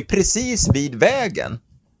 som ligger precis vid vägen.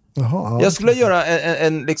 Jaha, jag skulle göra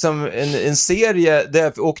en serie där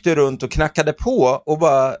jag åkte runt och knackade på och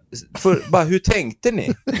bara hur tänkte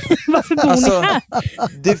ni? Varför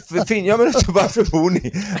bor ni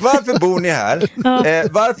här? Varför bor ni här?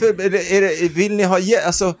 Varför vill ni ha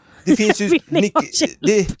alltså det finns ju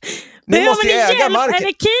ni måste ju äga marken. Är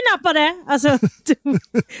ni kidnappade? Alltså,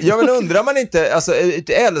 ja, men undrar man inte, alltså,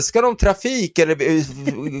 älskar de trafik eller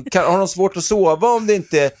har de svårt att sova om det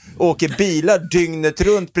inte åker bilar dygnet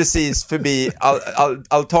runt precis förbi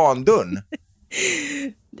altandörren?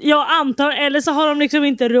 Jag antar, eller så har de liksom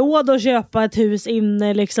inte råd att köpa ett hus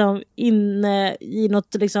inne i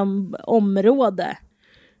något liksom område.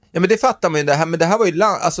 Ja, men det fattar man ju det här, men det här var ju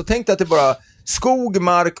alltså tänk dig att det bara skog,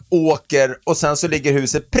 mark, åker och sen så ligger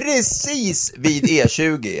huset precis vid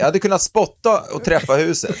E20. Jag hade kunnat spotta och träffa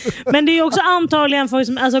huset. Men det är ju också antagligen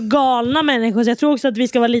för galna människor, så jag tror också att vi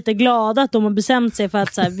ska vara lite glada att de har bestämt sig för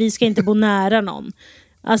att så här, vi ska inte bo nära någon.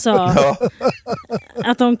 Alltså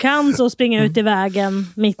att de kan så springa ut i vägen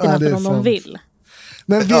mitt i natten om de vill.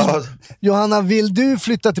 Men Johanna, vill du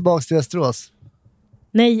flytta tillbaka till Västerås?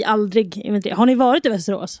 Nej, aldrig. Har ni varit i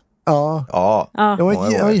Västerås? Ja.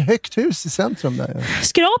 Jag har ett högt hus i centrum där. Ja.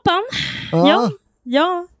 Skrapan?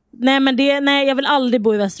 Ja. Nej, jag vill aldrig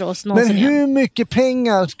bo i Västerås någonsin. Men hur mycket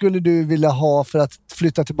pengar skulle du vilja ha för att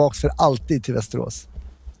flytta tillbaka för alltid till Västerås?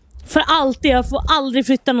 För alltid? Jag får aldrig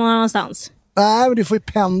flytta någon annanstans. Nej, men du får ju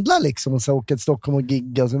pendla liksom och så åka till Stockholm och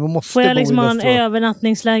gigga. Så får jag liksom ha en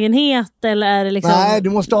övernattningslägenhet eller är det liksom... Nej, du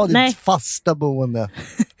måste ha ditt fasta boende.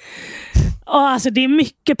 Alltså det är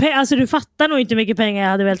mycket pengar. Alltså du fattar nog inte mycket pengar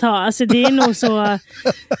jag hade velat ha. Alltså det är nog så...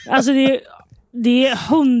 Alltså det är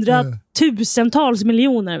 100,000-tals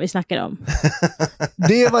miljoner vi snackar om.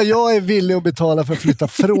 Det är vad jag är villig att betala för att flytta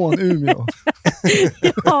från Umeå.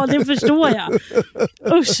 Ja, det förstår jag.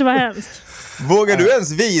 Usch, vad hemskt. Vågar du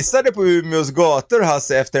ens visa det på Umeås gator,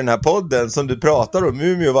 Hasse, efter den här podden som du pratar om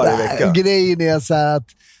Umeå varje vecka? Grejen är så här att...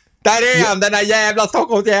 Där är han, den här jävla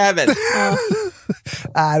Stockholmsjäveln!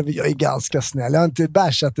 Jag är ganska snäll. Jag har inte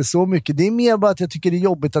bärsat det så mycket. Det är mer bara att jag tycker det är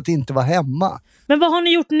jobbigt att inte vara hemma. Men vad har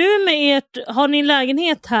ni gjort nu med ert... Har ni en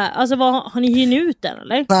lägenhet här? Alltså har ni hyrt ut den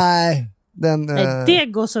eller? Nej. Nej, det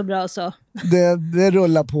går så bra så. Det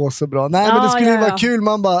rullar på så bra. Nej, men det skulle ju vara kul.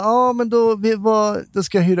 Man bara, men då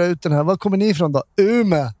ska jag hyra ut den här. Var kommer ni ifrån då?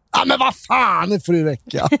 Umeå. Men vad fan, det får ju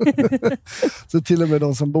räcka. Så till och med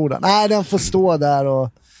de som bor där. Nej, den får stå där och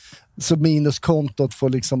så minuskontot får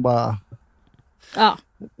liksom bara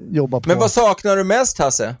jobba på. Men vad saknar du mest,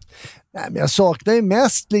 Hasse? Nej, men jag saknar ju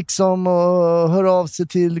mest liksom att höra av sig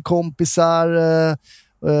till kompisar,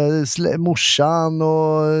 morsan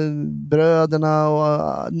och bröderna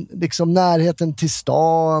och liksom närheten till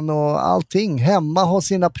stan och allting. Hemma, ha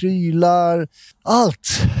sina prylar,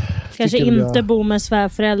 allt. Kanske inte bo med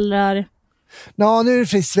svärföräldrar. Nu är det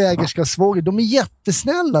för svägerska och svåger. De är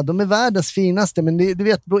jättesnälla, de är världens finaste, men du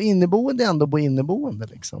vet, bo inneboende ändå bo inneboende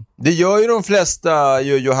liksom. Det gör ju de flesta,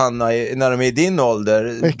 Johanna, när de är i din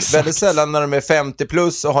ålder. Exakt. Väldigt sällan när de är 50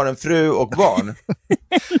 plus och har en fru och barn.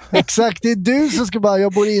 Exakt, det är du som ska bara,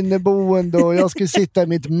 jag bor inneboende och jag ska sitta i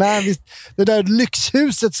mitt det där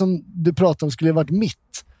lyxhuset som du pratade om skulle ha varit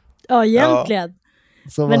mitt. Ja, egentligen.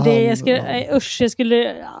 Men jag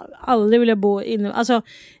skulle aldrig vilja bo inne. Alltså,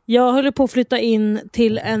 jag höll på att flytta in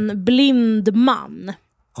till en blind man.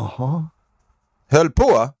 Aha. Höll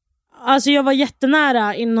på? Alltså jag var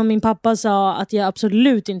jättenära innan min pappa sa att jag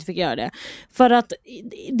absolut inte fick göra det. För att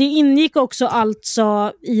det ingick också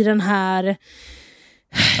alltså i den här...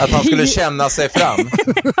 Att han skulle känna sig fram.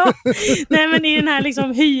 Nej, men i den här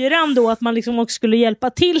liksom hyran då, att man liksom också skulle hjälpa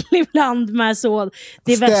till ibland med så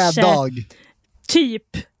diverse... Städdag.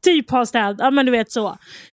 Typ har städ. Ja, men du vet så.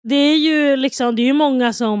 Det är ju liksom, det är ju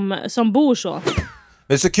många som bor så. Men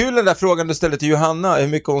det är så kul den där frågan du ställde till Johanna, hur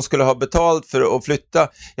mycket hon skulle ha betalt för att flytta.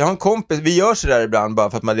 Jag har en kompis, vi gör så där ibland bara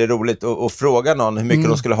för att det är roligt och fråga någon hur mycket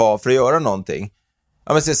de skulle ha för att göra någonting.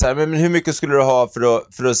 Ja, men så här, men hur mycket skulle du ha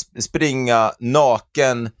för att springa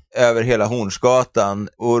naken över hela Hornsgatan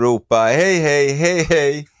och ropa hej hej hej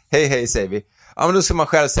hej hej hej säger vi. Ja, men då ska man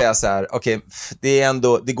själv säga så här, okej,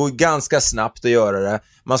 det går ganska snabbt att göra det.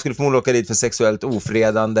 Man skulle förmodligen åka dit för sexuellt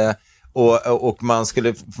ofredande och man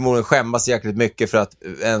skulle förmodligen skämmas jäkligt mycket för att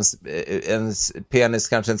ens penis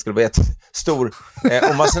kanske inte skulle vara jättestor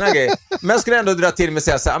och massa såna grejer. Men jag skulle ändå dra till med att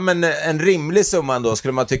säga så här, men en rimlig summa då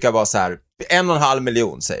skulle man tycka var så här 1,5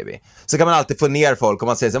 miljon säger vi. Så kan man alltid få ner folk om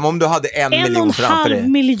man säger så här, om du hade 1 miljon framför dig. 1,5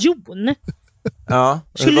 miljon? Ja.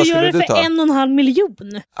 Skulle du göra det för 1,5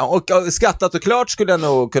 miljon? Ja, och skattat och klart skulle jag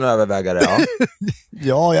nog kunna överväga det, ja.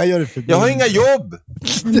 Ja, jag gör det för mindre. Jag har inga jobb!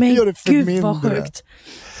 Men gör det för gud mindre. vad sjukt.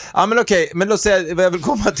 Ja, men okej, men då säger jag, vad jag vill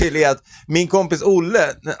komma till är att min kompis Olle,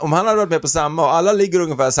 om han hade varit med på samma och alla ligger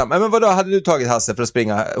ungefär samma, men vadå hade du tagit, Hasse, för att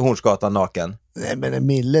springa Hornsgatan naken? Nej, men 1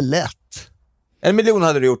 mille lätt. 1 miljon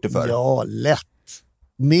hade du gjort det för? Ja, lätt.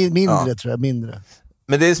 Mindre tror jag, mindre.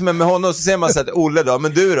 Men det är som med honom, så ser man så att Olle då,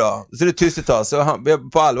 men du då? Så är det tyst ett tag, så han,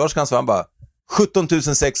 på allvar så kan han bara 17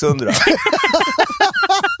 600.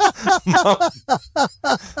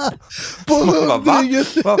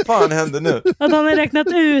 Vad fan händer nu? Att han har räknat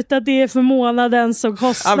ut att det är för månaden som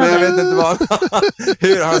kostar. Ja, men jag vet inte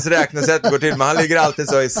hur hans räknesätt går till, men han ligger alltid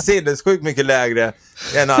så i sinnessjukt mycket lägre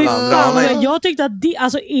än alla andra. Jag tyckte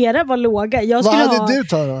att era var låga. Jag vad skulle hade du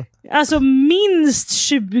tagit då? Alltså minst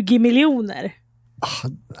 20 miljoner.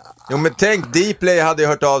 Jo, men tänk, Dplay hade ju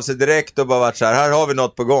hört av sig direkt och bara varit så här har vi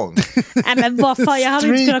något på gång. Nej, men vad fan, jag hade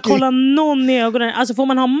inte kunnat kolla någon i ögonen. Alltså får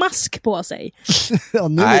man ha mask på sig? Ja,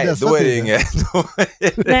 nu nej, då är det inget.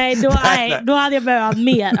 Nej, då hade jag behövt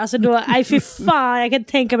mer. Alltså då, fy fan, jag kan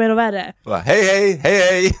tänka mig något värre. Hej, hej, hej,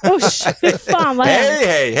 hej. Usch, fy fan vad hej,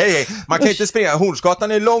 hej, hej, hej. Man kan inte springa,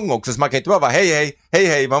 Hornsgatan är lång också, så man kan inte bara vara hej, hej, hej,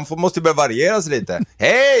 hej. Man måste börja variera sig lite.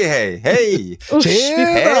 Hej, hej, hej. Usch,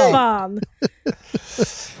 fy fan.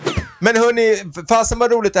 Men hörni, fasen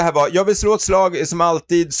vad roligt det här var. Jag vill slå ett slag som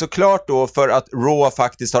alltid såklart då för att Raw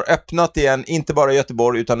faktiskt har öppnat igen, inte bara i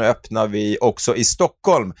Göteborg utan nu öppnar vi också i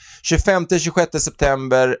Stockholm 25-26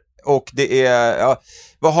 september. Och det är, ja,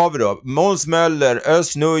 vad har vi då? Måns Möller,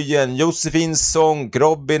 Özz Nujen, Josefin Sonck,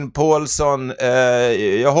 Robin Paulsson.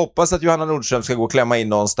 Jag hoppas att Johanna Nordström ska gå och klämma in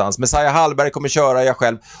någonstans. Messiah Hallberg kommer köra, jag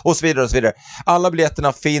själv och så vidare och så vidare. Alla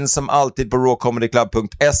biljetterna finns som alltid på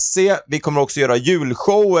rawcomedyclub.se. Vi kommer också göra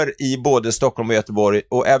julshower i både Stockholm och Göteborg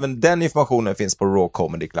och även den informationen finns på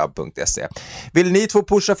rawcomedyclub.se. Vill ni två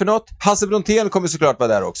pusha för något? Hasse Brontén kommer såklart vara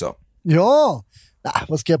där också. Ja,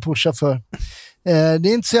 vad ska jag pusha för? Det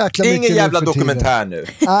är inte så jäkla mycket. Ingen jävla dokumentär nu.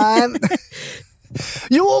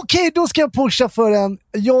 Jo, okej, då ska jag pusha för en.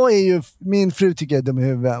 Min fru tycker jag är dum i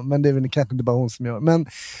huvudet, men det är väl kanske inte bara hon som gör.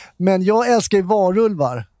 Men jag älskar ju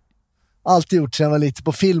varulvar. Alltid gjort sedan jag var lite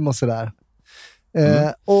på film och sådär.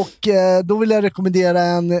 Då vill jag rekommendera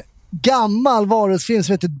en gammal varulvsfilm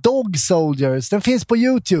som heter Dog Soldiers. Den finns på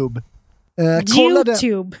YouTube.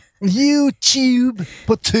 YouTube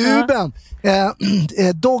på tuben.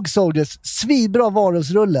 Dog Soldiers, svinbra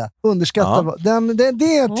varulvsrulle. Underskattad. Det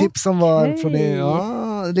är ett tips som var från det.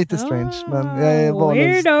 Ja, lite strange, men jag är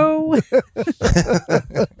weirdo.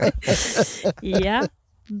 Ja,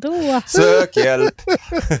 då. Sök hjälp.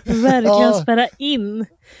 Verkligen spärra in.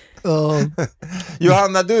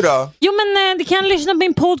 Johanna, du då? Jo, men du kan lyssna på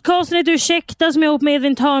min podcast lite Ursäkta som jag har ihop med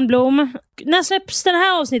Edvin Törnblom. När släpps det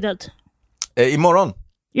här avsnittet? Imorgon.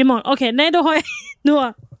 Okej, nej, då har jag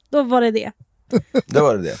då var det det. Då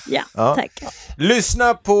var det det. Ja, tack.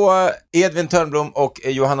 Lyssna på Edvin Törnblom och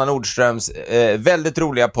Johanna Nordströms väldigt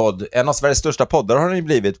roliga podd. En av Sveriges största poddar har ni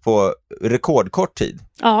blivit på rekordkort tid.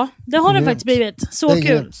 Ja, det har det faktiskt blivit. Så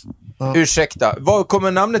kul. Ja. Ursäkta, var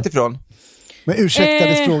kommer namnet ifrån? Men ursäkta,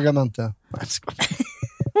 det frågar man inte.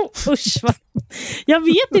 Usch, vad. Jag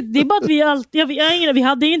vet inte, det är bara att vi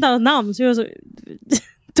hade inget annat namn så jag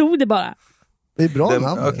tog det bara. Det är bra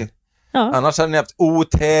namn. Okay. Ja. Annars hade ni haft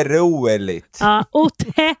otroligt. Ja,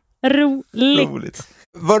 otroligt.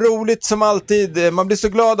 Vad roligt som alltid. Man blir så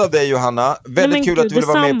glad av dig, Johanna. Väldigt kul att du ville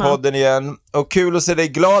vara med i podden igen. Och kul att se dig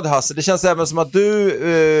glad, Hasse. Det känns även som att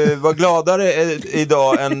du var gladare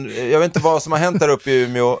idag än... Jag vet inte vad som har hänt där uppe i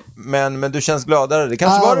Umeå. Men du känns gladare. Det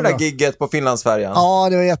kanske var det där gigget på Finlandsfärjan. Ja,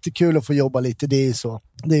 det var jättekul att få jobba lite. Det är ju så.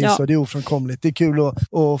 Det är ofrånkomligt. Det är kul att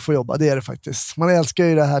få jobba. Det är det faktiskt. Man älskar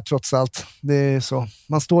ju det här trots allt. Det är så.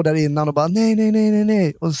 Man står där innan och bara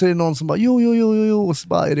nej. Och så är det någon som bara jo. Och så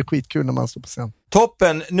bara är det skitkul när man står på scen.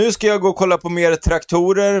 Toppen. Nu ska jag gå och kolla på mer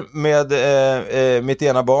traktorer med mitt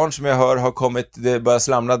ena barn som jag hör har kommit, det börjar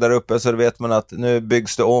slamra där uppe, så då vet man att nu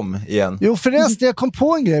byggs det om igen. Jo, förresten, jag kom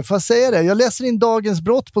på en grej, får jag säga det? Jag läser in Dagens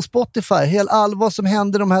brott på Spotify. Vad som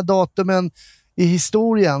händer de här datumen i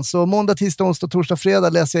historien. Så måndag, tisdag, onsdag, torsdag, fredag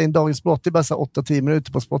läser jag in Dagens brott. Det är bara så 8-10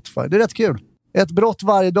 minuter på Spotify. Det är rätt kul. Ett brott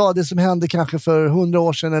varje dag, det som hände kanske för 100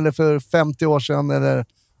 år sedan eller för 50 år sedan. Eller,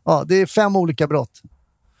 det är 5 olika brott.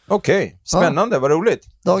 Okej, spännande, vad roligt.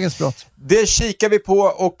 Dagens brott. Det kikar vi på,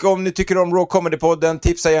 och om ni tycker om Raw Comedy-podden,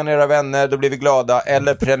 tipsa gärna era vänner, då blir vi glada.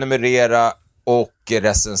 Eller prenumerera och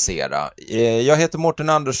recensera. Jag heter Mårten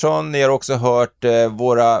Andersson, ni har också hört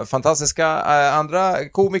våra fantastiska andra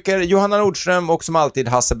komiker, Johanna Nordström och som alltid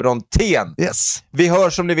Hasse Brontén. Yes. Vi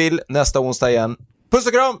hörs som ni vill nästa onsdag igen. Puss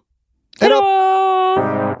och kram! Hej då!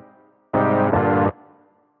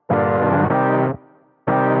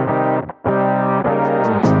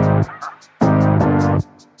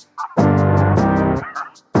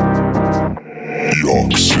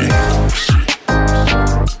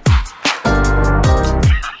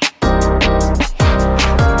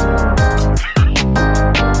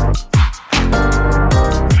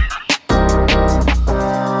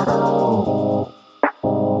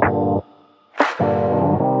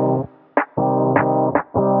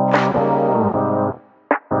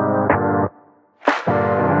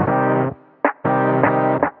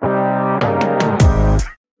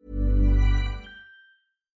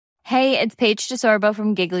 Hey, it's Paige DeSorbo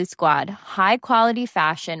from Giggly Squad. High quality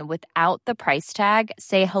fashion without the price tag.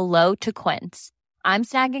 Say hello to Quince. I'm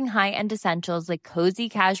snagging high-end essentials like cozy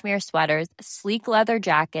cashmere sweaters, sleek leather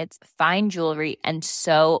jackets, fine jewelry, and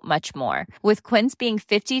so much more. With Quince being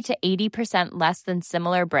 50 to 80% less than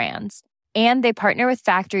similar brands. And they partner with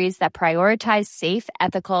factories that prioritize safe,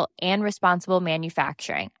 ethical, and responsible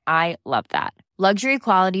manufacturing. I love that. Luxury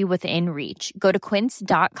quality within reach. Go to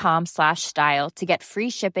quince.com/style to get free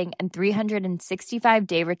shipping and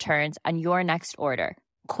 365-day returns on your next order.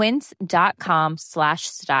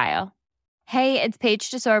 Quince.com/style. Hey, it's Paige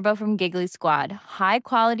DeSorbo from Giggly Squad. High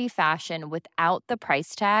quality fashion without the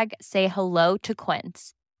price tag. Say hello to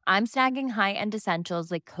Quince. I'm snagging high-end essentials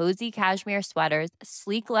like cozy cashmere sweaters,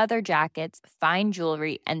 sleek leather jackets, fine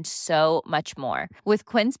jewelry, and so much more. With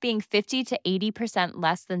Quince being 50 to 80%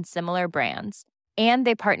 less than similar brands. And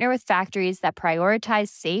they partner with factories that prioritize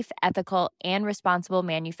safe, ethical, and responsible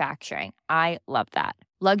manufacturing. I love that.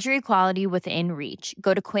 Luxury quality within reach.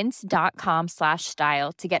 Go to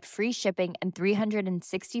quince.com/style to get free shipping and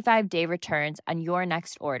 365-day returns on your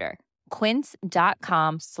next order.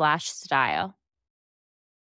 Quince.com/style.